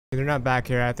They're not back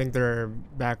here. I think they're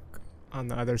back on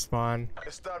the other spawn.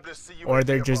 Or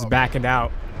they're just backing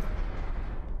out.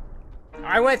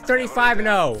 I went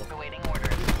 35-0.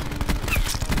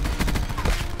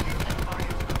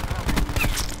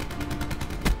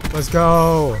 Let's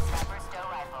go.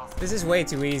 This is way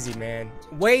too easy, man.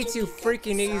 Way too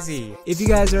freaking easy. If you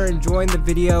guys are enjoying the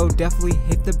video, definitely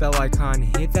hit the bell icon,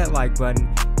 hit that like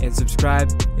button, and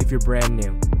subscribe if you're brand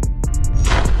new.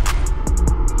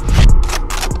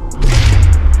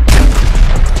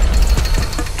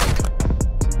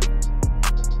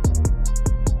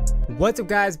 What's up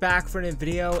guys, back for a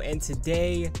video, and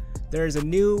today there's a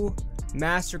new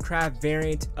Mastercraft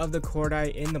variant of the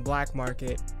Cordite in the black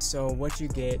market. So what you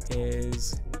get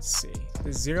is, let's see,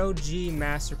 the 0G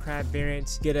Mastercraft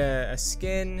variant. Get a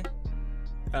skin,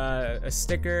 a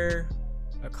sticker,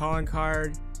 a calling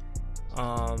card,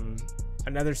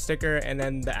 another sticker, and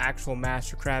then the actual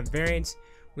Mastercraft variant.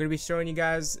 We're gonna be showing you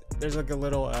guys, there's like a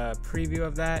little preview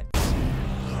of that.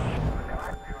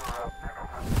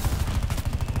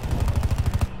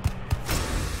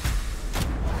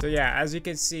 So yeah, as you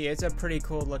can see, it's a pretty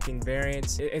cool looking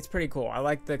variant. It's pretty cool. I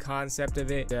like the concept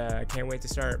of it. I can't wait to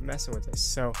start messing with this.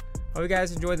 So hope you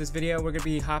guys enjoyed this video. We're gonna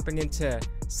be hopping into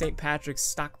St. Patrick's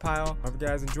stockpile. Hope you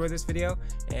guys enjoy this video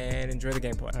and enjoy the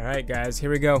gameplay. All right guys,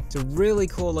 here we go. It's a really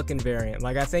cool looking variant.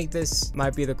 Like, I think this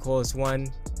might be the coolest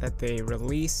one that they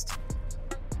released.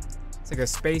 It's like a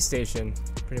space station,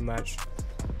 pretty much.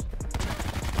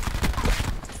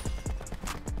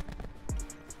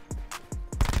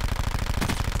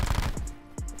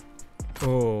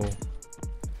 Oh,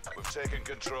 we've taken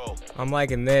control. I'm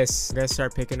liking this. I'm gonna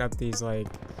start picking up these like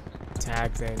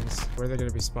tag things. Where are they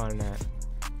gonna be spawning at?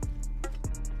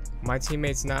 My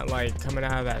teammate's not like coming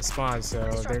out of that spawn, so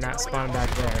they're not spawning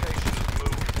back there.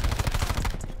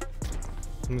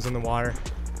 Someone's in the water.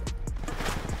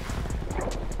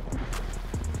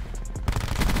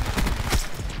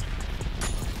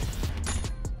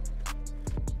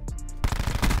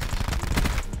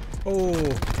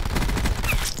 Oh.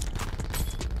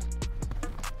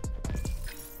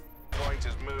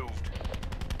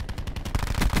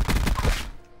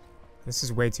 This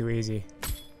is way too easy.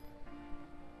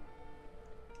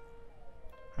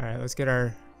 Alright, let's get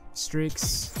our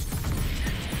streaks.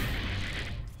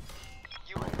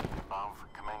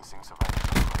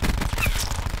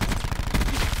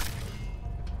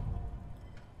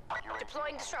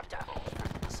 Deploying disruptor.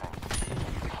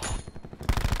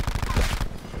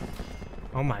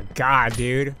 Oh my god,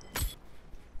 dude.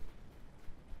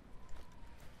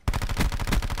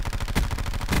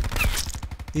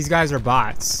 These guys are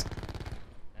bots.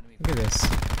 Look at this.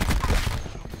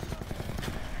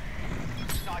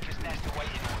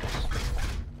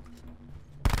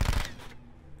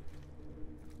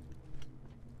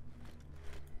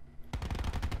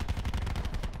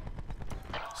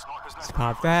 Let's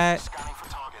pop that.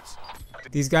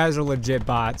 These guys are legit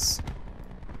bots.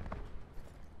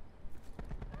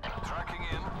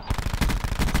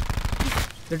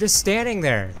 They're just standing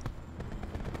there.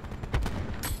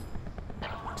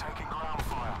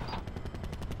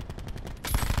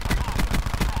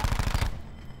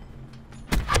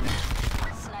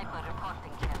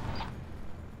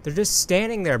 They're just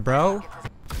standing there, bro.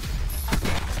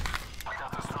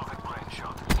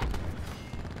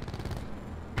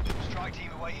 Strike team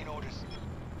awaiting orders.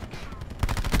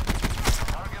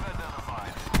 Target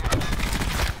identified.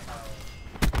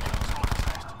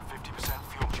 50%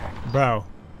 fuel check. Bro.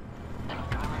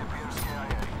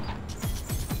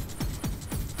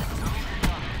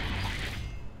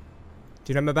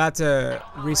 Dude, I'm about to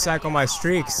recycle my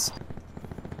streaks.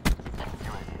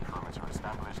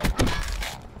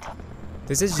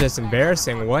 This is just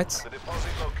embarrassing. What? The deposit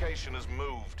location has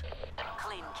moved.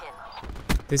 Clean kill.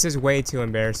 This is way too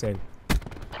embarrassing.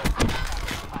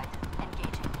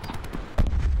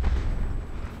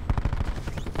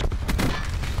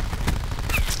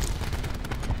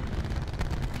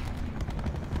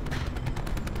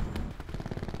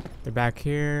 They're back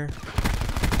here.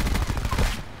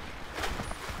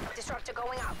 Disruptor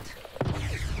going out.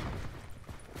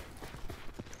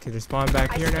 Okay, they're spawning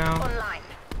back here now. Online.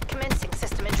 Commencing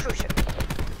system intrusion.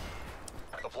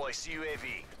 Deploy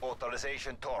CUAV.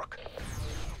 Authorization torque.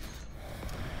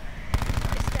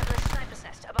 Establish sniper's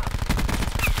nest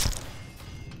above.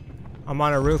 I'm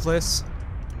on a ruthless.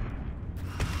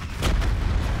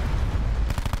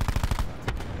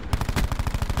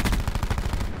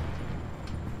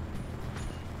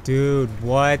 Dude,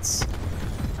 what?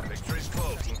 Victory's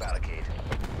close. Team barricade.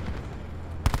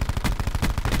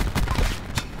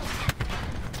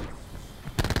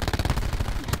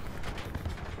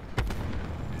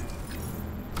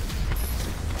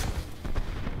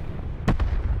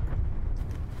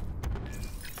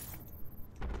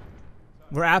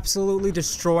 We're absolutely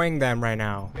destroying them right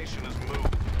now. Station is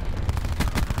moved.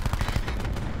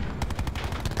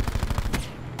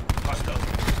 Hostile.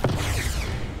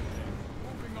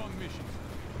 Moving on mission.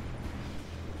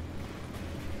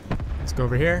 Let's go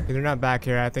over here. They're not back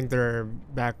here. I think they're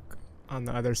back on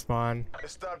the other spawn.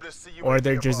 Establish CUAV Or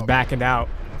they're just above. backing out.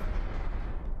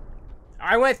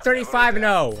 I went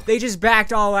 35-0. They just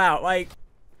backed all out. Like,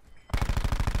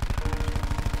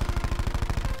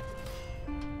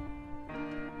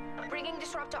 Bringing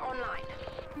disruptor online.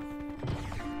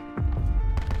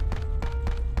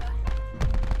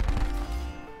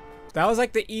 that was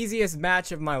like the easiest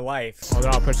match of my life. Oh,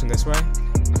 they're all pushing this way.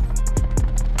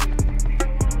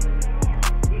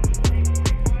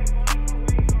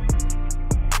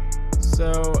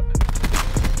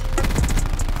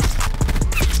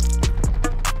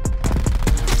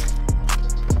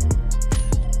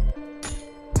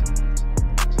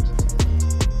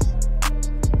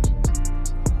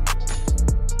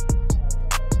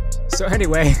 So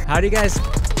anyway, how do you guys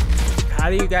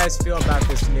feel about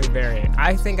this new variant?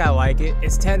 I think I like it.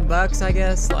 It's $10, I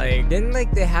guess. Like, didn't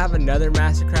like they have another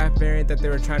Mastercraft variant that they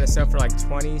were trying to sell for like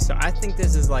 20? So I think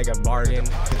this is like a bargain,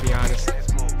 to be honest.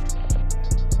 It's moved.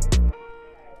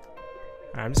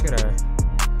 I'm just gonna.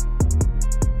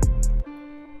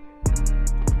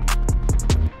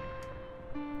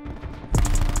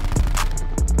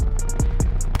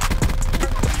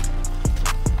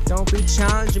 Don't be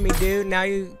challenging me, dude. Now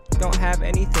you don't have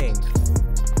anything.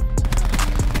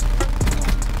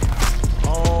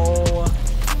 Oh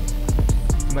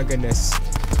my goodness.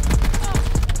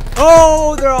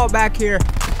 Oh, they're all back here.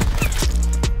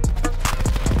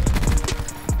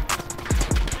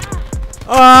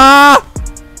 Ah!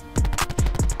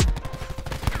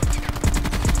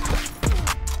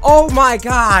 Oh my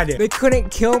god! They couldn't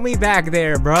kill me back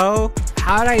there, bro.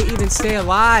 How did I even stay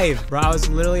alive? Bro, I was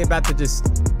literally about to just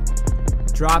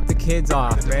drop the kids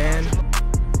off, man.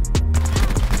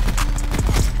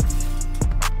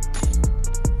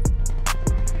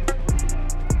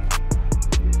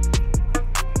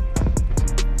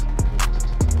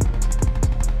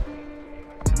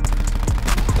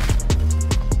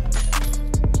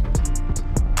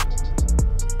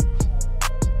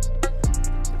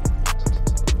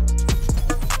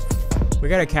 We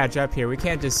gotta catch up here. We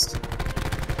can't just...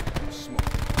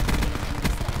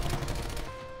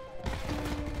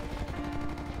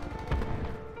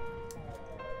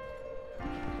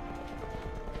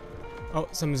 Oh,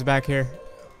 someone's back here.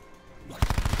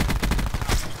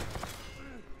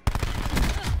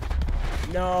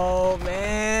 No,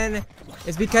 man.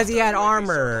 It's because he had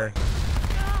armor.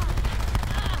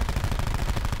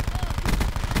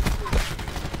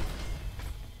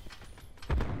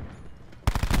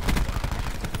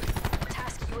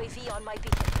 Task UAV on my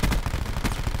beacon.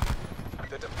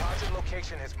 The deposit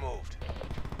location has moved.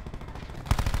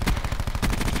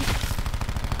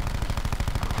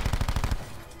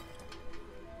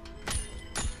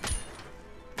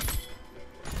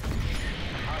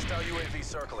 Hostile UAV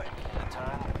circling.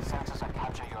 Return sensors and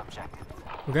capture your objective.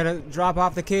 We're gonna drop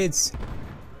off the kids.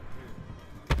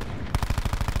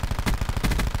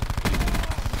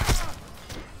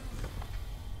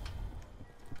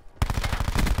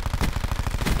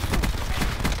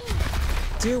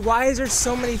 Dude, why is there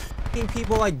so many f***ing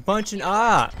people like bunching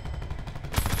up?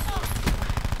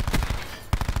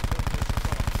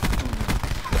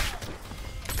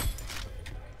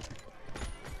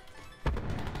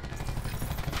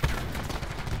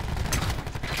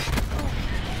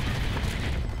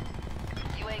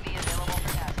 UAV available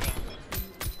for tasking.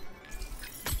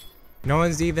 No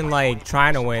one's even like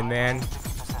trying to win, man.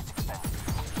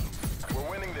 We're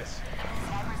winning this.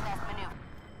 Sniper's nest maneuver.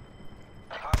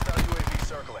 Hostile UAV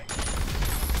circling.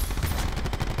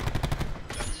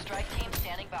 Strike team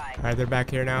standing by. Alright, they're back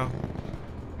here now.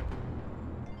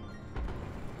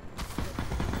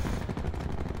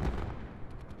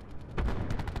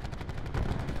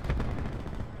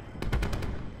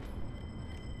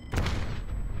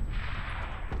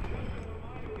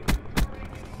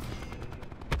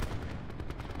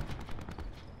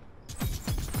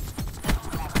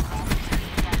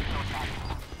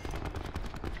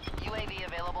 UAV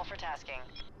available for tasking.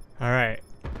 Alright,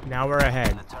 now we're ahead.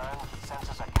 Return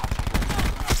sensors and capture your objective.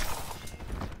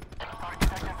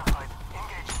 Identified.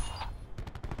 Engage.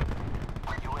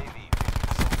 UAV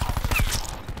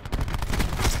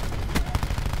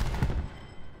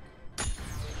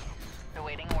 50%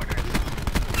 Awaiting orders.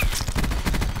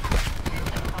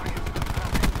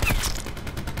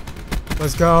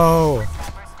 Let's go.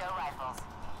 Sniper stow rifles.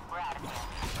 We're out of here.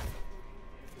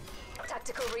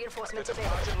 Tactical The reinforcements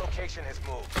available. deposit location has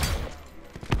moved.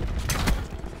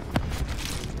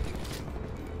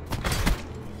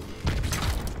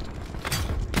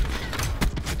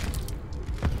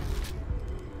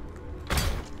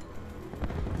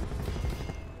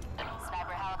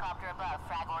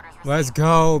 Let's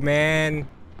go, man.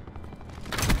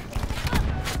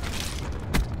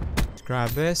 Let's grab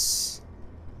this.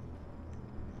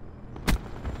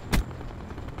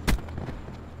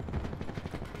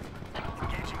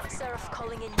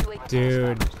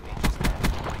 Dude.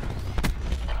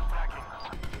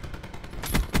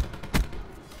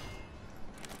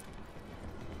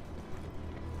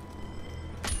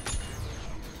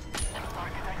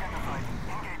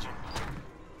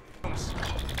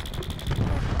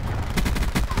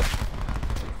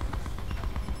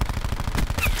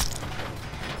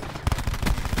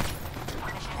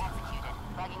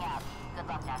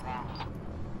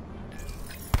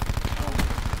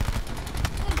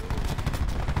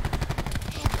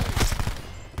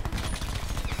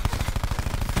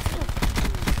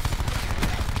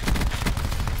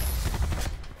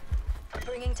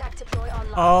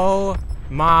 Oh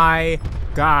my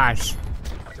gosh.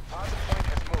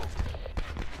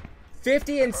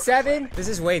 50-7? This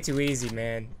is way too easy,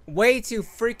 man. Way too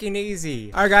freaking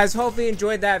easy. Alright guys, hopefully you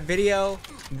enjoyed that video.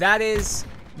 That is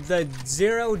the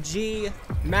 0G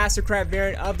Mastercraft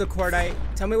variant of the Cordite.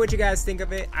 Tell me what you guys think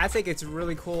of it. I think it's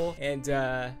really cool. And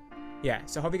yeah,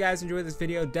 so hope you guys enjoyed this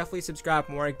video. Definitely subscribe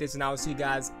for more like this, and I will see you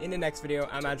guys in the next video.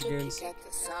 I'm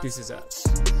ChicagosMerk. Deuces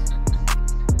up.